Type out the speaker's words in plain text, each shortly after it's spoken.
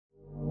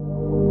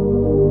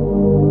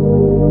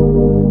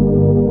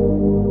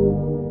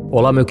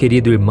Olá meu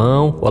querido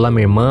irmão, olá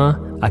minha irmã,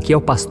 aqui é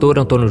o pastor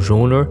Antônio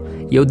Júnior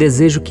e eu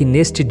desejo que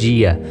neste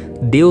dia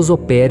Deus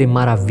opere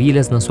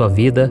maravilhas na sua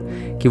vida,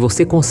 que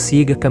você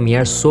consiga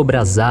caminhar sobre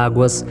as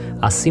águas,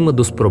 acima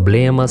dos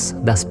problemas,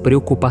 das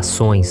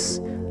preocupações.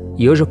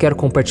 E hoje eu quero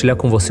compartilhar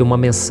com você uma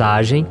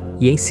mensagem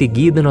e em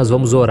seguida nós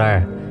vamos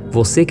orar.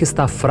 Você que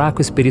está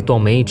fraco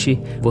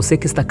espiritualmente, você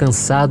que está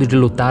cansado de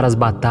lutar as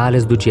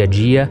batalhas do dia a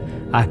dia,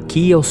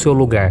 aqui é o seu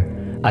lugar.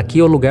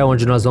 Aqui é o lugar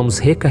onde nós vamos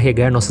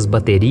recarregar nossas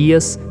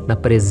baterias na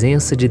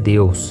presença de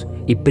Deus.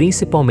 E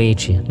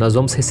principalmente, nós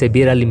vamos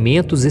receber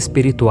alimentos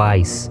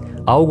espirituais,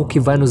 algo que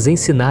vai nos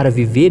ensinar a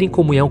viver em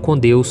comunhão com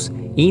Deus,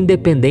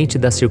 independente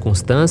das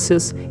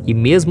circunstâncias e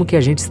mesmo que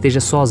a gente esteja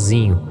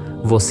sozinho.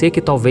 Você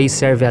que talvez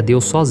serve a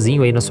Deus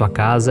sozinho aí na sua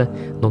casa,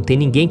 não tem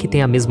ninguém que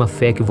tenha a mesma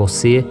fé que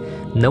você,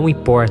 não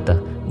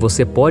importa.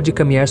 Você pode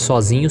caminhar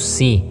sozinho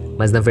sim,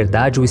 mas na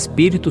verdade o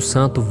Espírito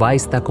Santo vai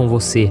estar com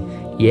você.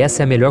 E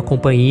essa é a melhor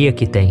companhia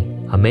que tem.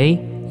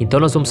 Amém? Então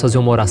nós vamos fazer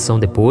uma oração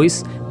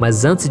depois,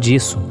 mas antes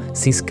disso,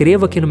 se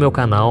inscreva aqui no meu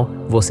canal.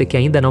 Você que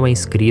ainda não é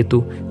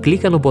inscrito,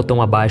 clica no botão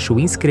abaixo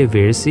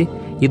inscrever-se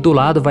e do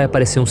lado vai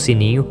aparecer um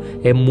sininho.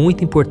 É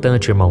muito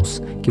importante,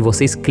 irmãos, que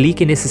vocês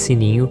cliquem nesse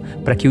sininho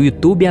para que o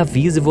YouTube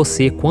avise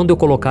você quando eu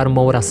colocar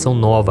uma oração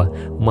nova,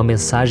 uma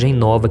mensagem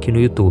nova aqui no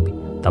YouTube,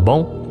 tá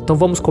bom? Então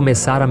vamos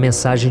começar a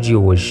mensagem de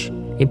hoje.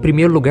 Em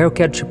primeiro lugar, eu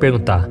quero te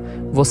perguntar,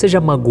 você já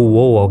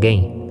magoou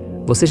alguém?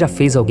 Você já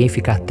fez alguém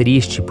ficar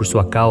triste por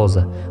sua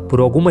causa, por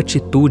alguma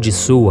atitude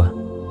sua?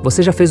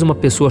 Você já fez uma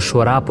pessoa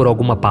chorar por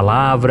alguma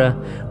palavra,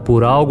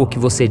 por algo que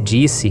você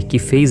disse que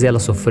fez ela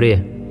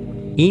sofrer?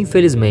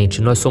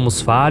 Infelizmente, nós somos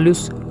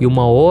falhos e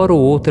uma hora ou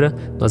outra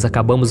nós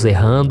acabamos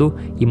errando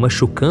e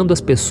machucando as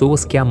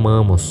pessoas que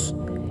amamos.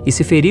 E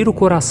se ferir o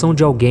coração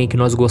de alguém que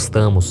nós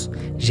gostamos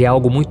já é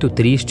algo muito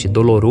triste,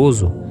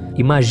 doloroso,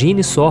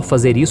 imagine só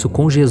fazer isso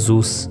com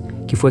Jesus,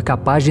 que foi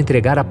capaz de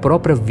entregar a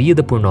própria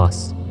vida por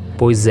nós.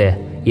 Pois é,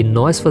 e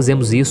nós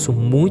fazemos isso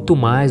muito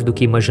mais do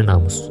que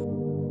imaginamos.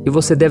 E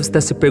você deve estar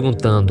se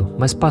perguntando,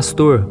 mas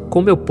pastor,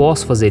 como eu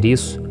posso fazer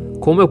isso?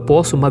 Como eu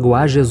posso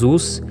magoar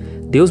Jesus?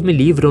 Deus me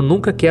livre, eu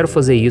nunca quero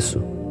fazer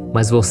isso.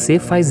 Mas você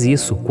faz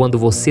isso quando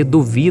você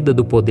duvida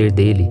do poder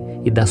dele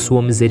e da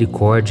sua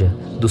misericórdia,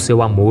 do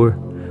seu amor.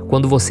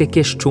 Quando você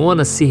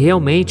questiona se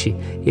realmente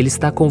ele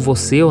está com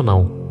você ou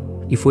não.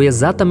 E foi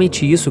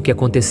exatamente isso que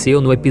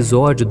aconteceu no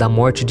episódio da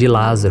morte de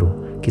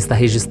Lázaro, que está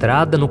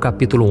registrada no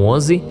capítulo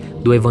 11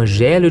 do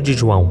Evangelho de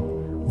João.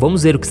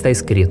 Vamos ver o que está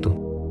escrito.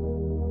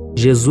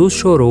 Jesus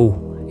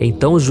chorou.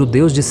 Então os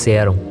judeus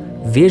disseram,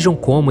 vejam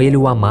como ele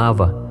o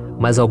amava.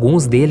 Mas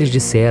alguns deles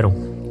disseram,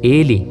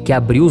 ele que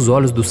abriu os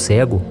olhos do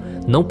cego,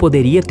 não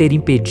poderia ter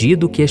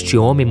impedido que este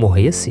homem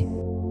morresse?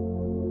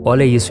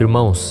 Olha isso,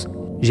 irmãos.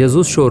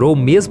 Jesus chorou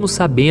mesmo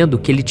sabendo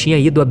que ele tinha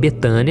ido a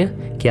Betânia,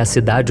 que é a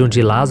cidade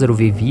onde Lázaro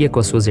vivia com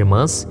as suas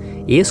irmãs,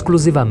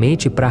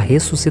 exclusivamente para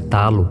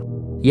ressuscitá-lo.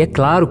 E é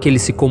claro que ele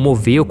se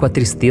comoveu com a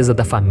tristeza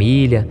da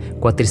família,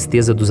 com a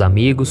tristeza dos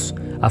amigos.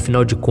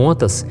 Afinal de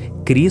contas,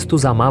 Cristo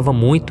os amava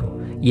muito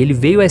e ele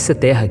veio a essa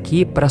terra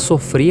aqui para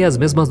sofrer as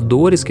mesmas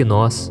dores que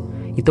nós.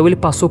 Então ele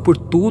passou por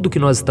tudo que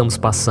nós estamos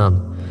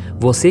passando.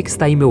 Você que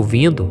está aí me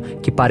ouvindo,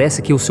 que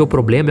parece que o seu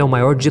problema é o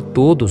maior de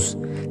todos,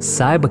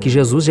 saiba que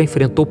Jesus já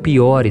enfrentou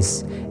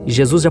piores.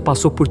 Jesus já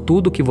passou por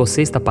tudo que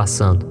você está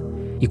passando.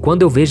 E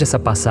quando eu vejo essa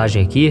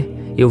passagem aqui,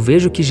 eu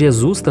vejo que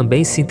Jesus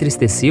também se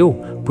entristeceu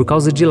por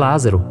causa de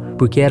Lázaro,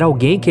 porque era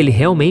alguém que ele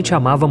realmente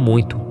amava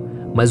muito.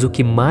 Mas o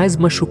que mais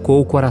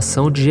machucou o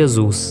coração de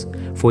Jesus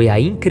foi a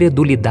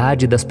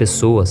incredulidade das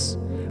pessoas,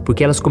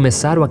 porque elas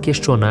começaram a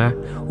questionar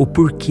o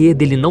porquê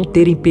dele não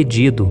ter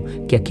impedido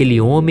que aquele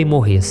homem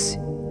morresse.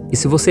 E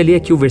se você ler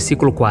aqui o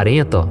versículo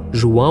 40,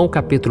 João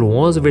capítulo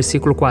 11,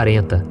 versículo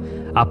 40,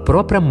 a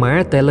própria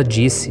Marta ela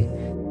disse,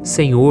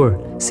 Senhor,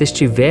 se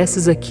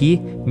estivesses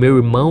aqui, meu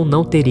irmão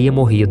não teria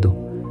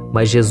morrido.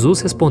 Mas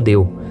Jesus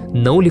respondeu,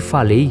 não lhe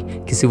falei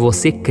que se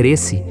você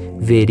cresce,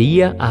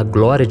 veria a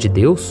glória de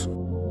Deus?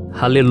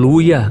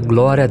 Aleluia,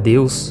 glória a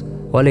Deus.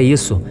 Olha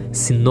isso,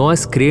 se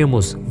nós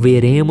crermos,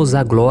 veremos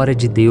a glória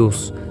de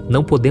Deus.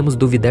 Não podemos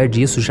duvidar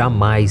disso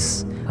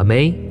jamais.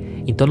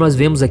 Amém? Então nós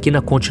vemos aqui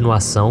na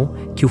continuação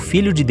que o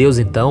Filho de Deus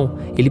então,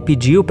 ele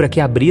pediu para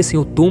que abrissem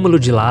o túmulo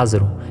de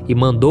Lázaro e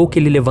mandou que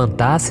ele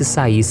levantasse e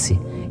saísse.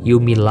 E o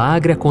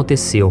milagre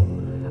aconteceu.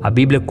 A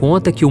Bíblia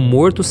conta que o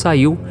morto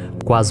saiu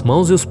com as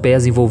mãos e os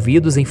pés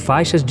envolvidos em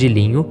faixas de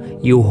linho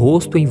e o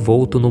rosto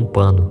envolto num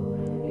pano.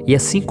 E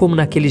assim como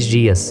naqueles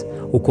dias,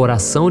 o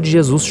coração de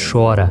Jesus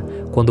chora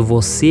quando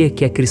você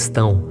que é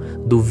cristão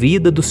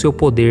duvida do seu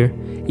poder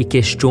e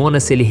questiona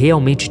se ele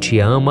realmente te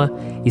ama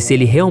e se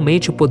ele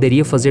realmente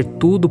poderia fazer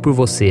tudo por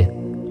você.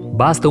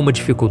 Basta uma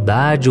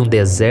dificuldade, um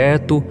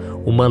deserto,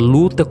 uma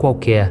luta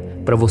qualquer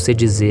para você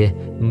dizer,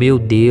 meu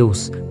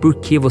Deus, por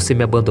que você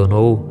me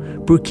abandonou?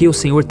 Por que o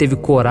Senhor teve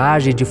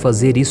coragem de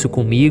fazer isso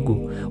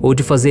comigo? Ou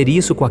de fazer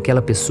isso com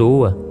aquela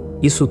pessoa?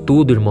 Isso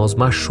tudo, irmãos,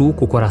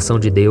 machuca o coração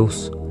de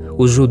Deus.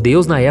 Os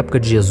judeus na época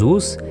de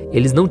Jesus,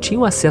 eles não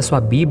tinham acesso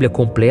à Bíblia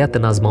completa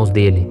nas mãos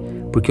dele,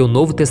 porque o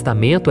Novo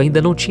Testamento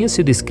ainda não tinha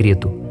sido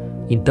escrito.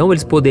 Então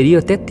eles poderiam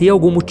até ter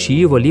algum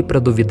motivo ali para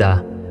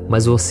duvidar,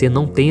 mas você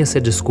não tem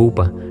essa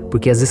desculpa,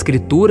 porque as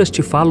Escrituras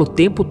te falam o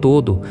tempo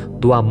todo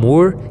do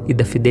amor e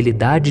da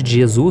fidelidade de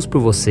Jesus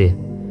por você.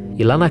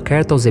 E lá na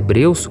carta aos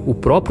Hebreus, o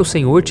próprio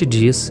Senhor te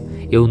diz: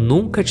 eu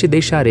nunca te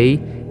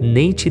deixarei,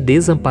 nem te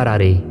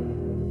desampararei.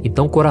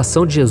 Então o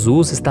coração de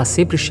Jesus está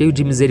sempre cheio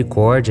de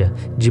misericórdia,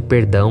 de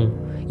perdão,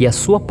 e a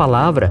sua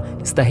palavra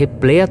está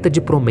repleta de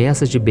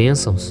promessas de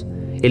bênçãos.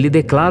 Ele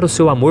declara o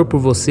seu amor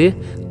por você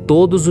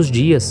todos os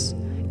dias.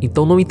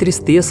 Então não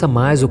entristeça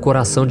mais o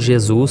coração de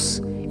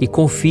Jesus e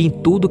confie em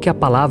tudo que a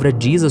palavra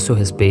diz a seu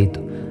respeito.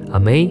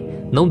 Amém?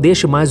 Não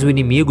deixe mais o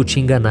inimigo te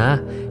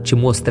enganar, te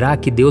mostrar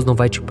que Deus não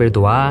vai te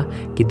perdoar,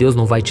 que Deus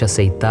não vai te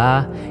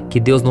aceitar, que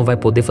Deus não vai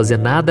poder fazer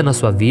nada na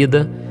sua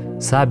vida.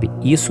 Sabe,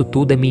 isso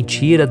tudo é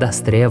mentira das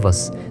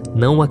trevas.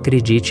 Não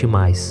acredite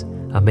mais.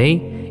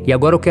 Amém? E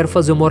agora eu quero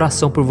fazer uma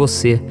oração por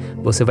você.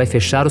 Você vai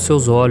fechar os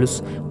seus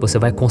olhos, você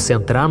vai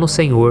concentrar no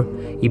Senhor,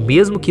 e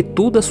mesmo que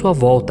tudo à sua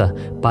volta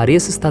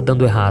pareça estar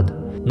dando errado,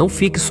 não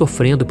fique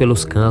sofrendo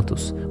pelos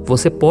cantos.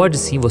 Você pode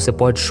sim, você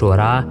pode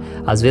chorar.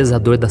 Às vezes a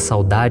dor da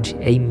saudade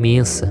é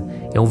imensa,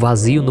 é um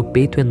vazio no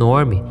peito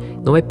enorme.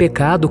 Não é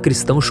pecado o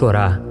cristão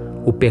chorar.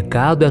 O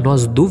pecado é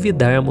nós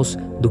duvidarmos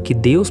do que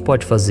Deus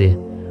pode fazer.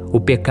 O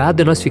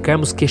pecado é nós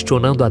ficarmos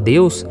questionando a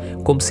Deus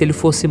como se Ele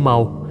fosse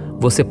mau.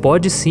 Você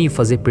pode sim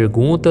fazer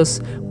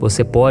perguntas,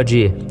 você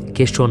pode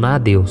questionar a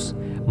Deus,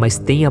 mas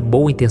tenha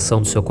boa intenção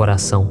no seu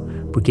coração,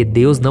 porque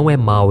Deus não é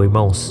mau,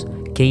 irmãos.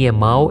 Quem é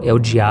mau é o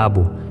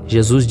diabo.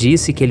 Jesus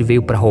disse que ele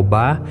veio para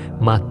roubar,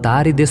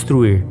 matar e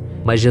destruir.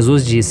 Mas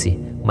Jesus disse: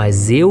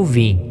 mas eu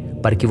vim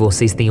para que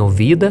vocês tenham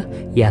vida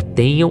e a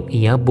tenham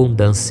em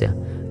abundância.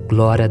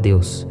 Glória a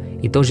Deus.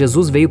 Então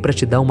Jesus veio para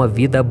te dar uma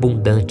vida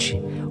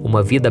abundante,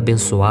 uma vida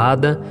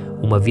abençoada,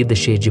 uma vida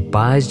cheia de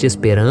paz, de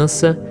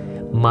esperança,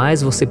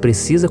 mas você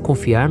precisa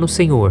confiar no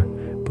Senhor,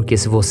 porque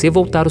se você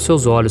voltar os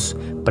seus olhos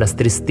para as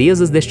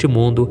tristezas deste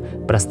mundo,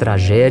 para as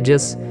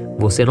tragédias,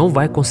 você não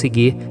vai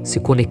conseguir se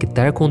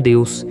conectar com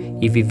Deus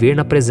e viver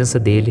na presença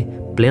dEle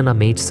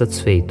plenamente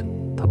satisfeito,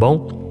 tá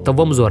bom? Então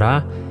vamos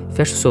orar,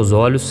 feche os seus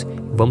olhos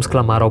e vamos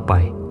clamar ao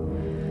Pai.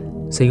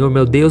 Senhor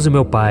meu Deus e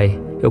meu Pai,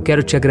 eu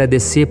quero te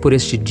agradecer por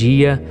este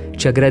dia,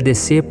 te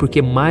agradecer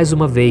porque mais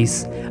uma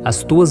vez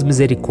as tuas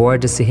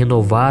misericórdias se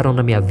renovaram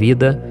na minha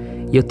vida,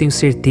 e eu tenho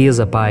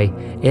certeza, Pai,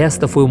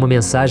 esta foi uma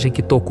mensagem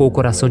que tocou o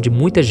coração de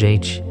muita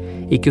gente,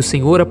 e que o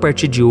Senhor a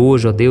partir de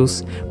hoje, ó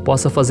Deus,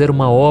 possa fazer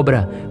uma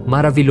obra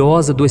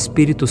maravilhosa do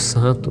Espírito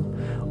Santo.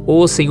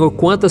 Ó Senhor,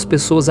 quantas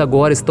pessoas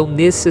agora estão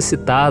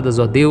necessitadas,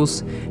 ó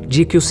Deus,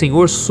 de que o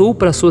Senhor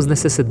supra as suas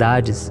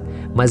necessidades,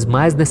 mas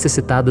mais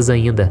necessitadas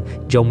ainda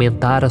de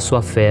aumentar a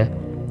sua fé.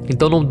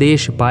 Então não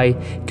deixe, Pai,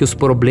 que os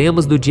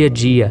problemas do dia a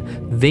dia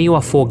venham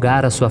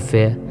afogar a sua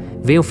fé,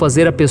 venham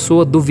fazer a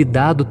pessoa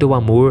duvidar do teu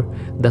amor,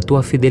 da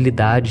tua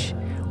fidelidade.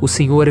 O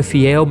Senhor é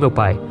fiel, meu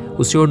Pai.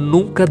 O Senhor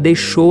nunca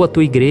deixou a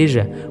tua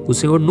igreja, o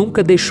Senhor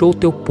nunca deixou o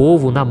teu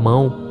povo na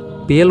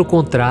mão. Pelo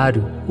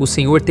contrário, o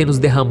Senhor tem nos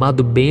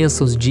derramado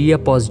bênçãos dia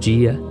após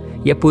dia.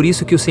 E é por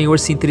isso que o Senhor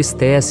se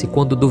entristece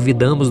quando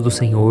duvidamos do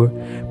Senhor,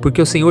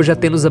 porque o Senhor já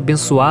tem nos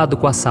abençoado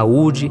com a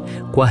saúde,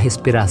 com a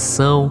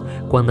respiração,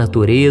 com a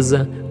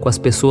natureza, com as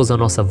pessoas à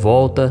nossa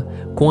volta,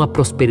 com a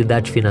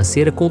prosperidade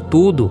financeira, com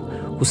tudo.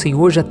 O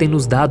Senhor já tem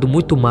nos dado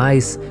muito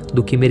mais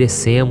do que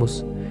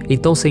merecemos.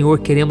 Então, Senhor,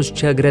 queremos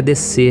te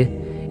agradecer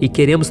e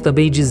queremos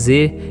também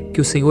dizer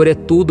que o Senhor é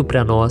tudo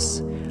para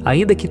nós.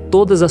 Ainda que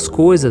todas as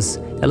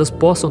coisas elas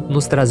possam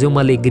nos trazer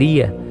uma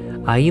alegria,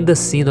 ainda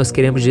assim nós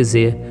queremos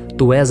dizer: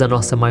 Tu és a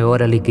nossa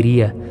maior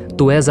alegria,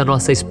 Tu és a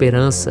nossa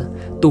esperança,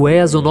 Tu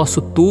és o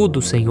nosso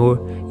tudo,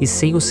 Senhor. E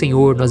sem o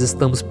Senhor nós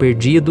estamos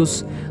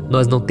perdidos,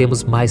 nós não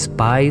temos mais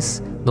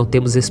paz, não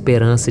temos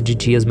esperança de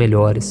dias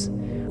melhores.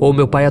 Oh,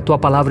 meu Pai, a Tua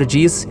palavra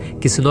diz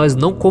que se nós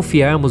não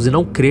confiarmos e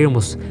não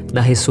crermos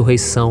na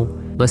ressurreição,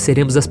 nós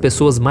seremos as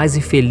pessoas mais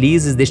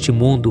infelizes deste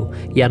mundo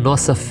e a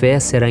nossa fé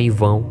será em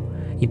vão.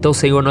 Então,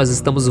 Senhor, nós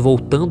estamos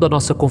voltando a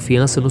nossa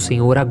confiança no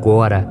Senhor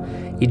agora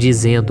e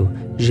dizendo: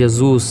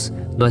 Jesus,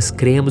 nós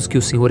cremos que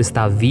o Senhor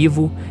está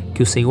vivo,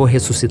 que o Senhor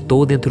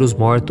ressuscitou dentre os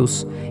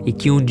mortos e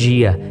que um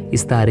dia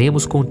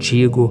estaremos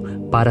contigo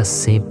para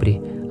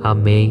sempre.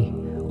 Amém.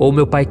 Oh,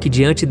 meu Pai, que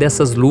diante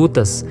dessas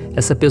lutas,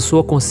 essa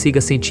pessoa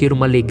consiga sentir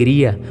uma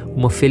alegria,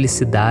 uma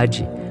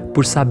felicidade,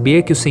 por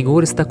saber que o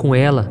Senhor está com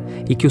ela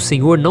e que o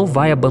Senhor não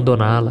vai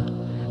abandoná-la.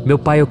 Meu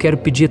Pai, eu quero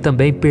pedir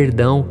também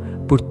perdão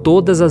por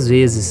todas as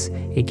vezes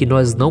em que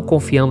nós não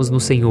confiamos no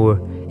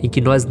Senhor, em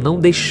que nós não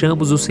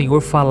deixamos o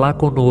Senhor falar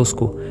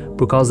conosco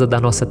por causa da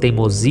nossa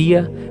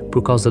teimosia,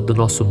 por causa do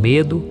nosso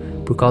medo,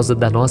 por causa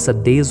da nossa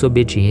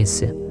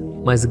desobediência.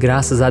 Mas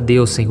graças a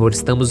Deus, Senhor,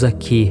 estamos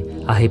aqui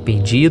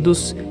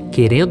arrependidos,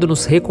 querendo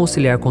nos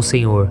reconciliar com o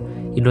Senhor,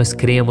 e nós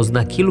cremos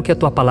naquilo que a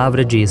Tua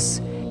palavra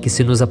diz, que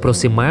se nos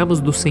aproximarmos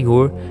do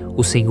Senhor,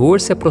 o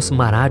Senhor se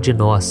aproximará de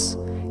nós,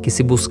 que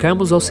se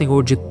buscarmos ao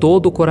Senhor de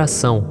todo o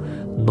coração,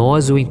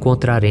 nós o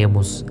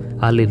encontraremos.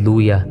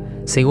 Aleluia.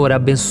 Senhor,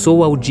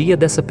 abençoa o dia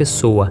dessa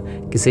pessoa,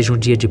 que seja um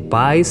dia de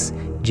paz,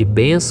 de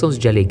bênçãos,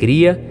 de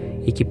alegria,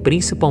 e que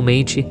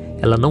principalmente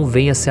ela não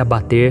venha se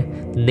abater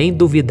nem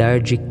duvidar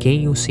de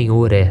quem o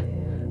Senhor é.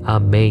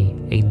 Amém.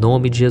 Em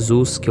nome de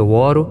Jesus que eu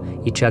oro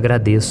e te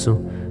agradeço.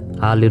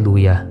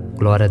 Aleluia.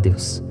 Glória a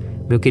Deus.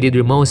 Meu querido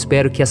irmão,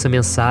 espero que essa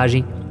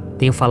mensagem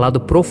tenha falado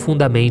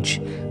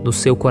profundamente no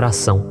seu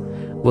coração.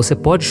 Você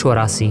pode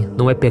chorar sim,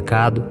 não é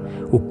pecado.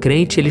 O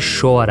crente ele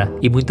chora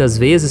e muitas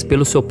vezes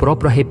pelo seu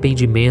próprio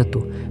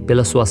arrependimento,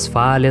 pelas suas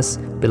falhas,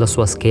 pelas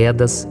suas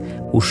quedas.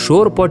 O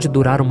choro pode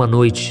durar uma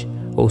noite,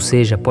 ou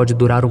seja, pode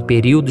durar um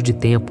período de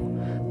tempo.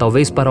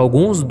 Talvez para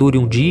alguns dure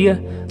um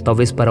dia,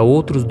 talvez para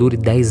outros dure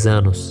 10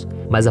 anos.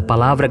 Mas a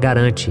palavra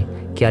garante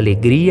que a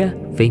alegria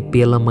vem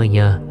pela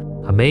manhã.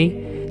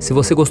 Amém? Se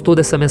você gostou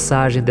dessa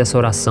mensagem, dessa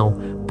oração,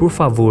 por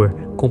favor,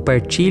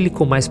 compartilhe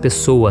com mais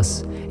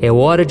pessoas. É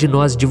hora de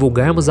nós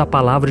divulgarmos a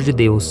palavra de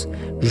Deus,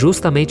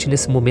 justamente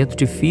nesse momento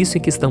difícil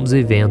em que estamos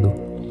vivendo.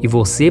 E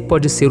você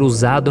pode ser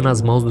usado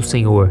nas mãos do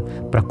Senhor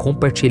para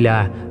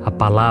compartilhar a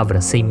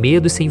palavra sem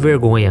medo e sem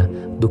vergonha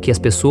do que as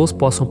pessoas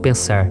possam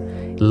pensar.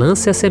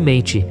 Lance a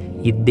semente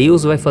e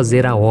Deus vai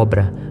fazer a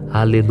obra.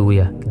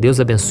 Aleluia. Deus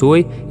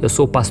abençoe. Eu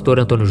sou o pastor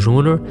Antônio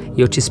Júnior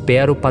e eu te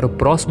espero para o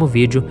próximo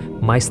vídeo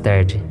mais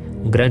tarde.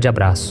 Um grande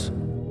abraço.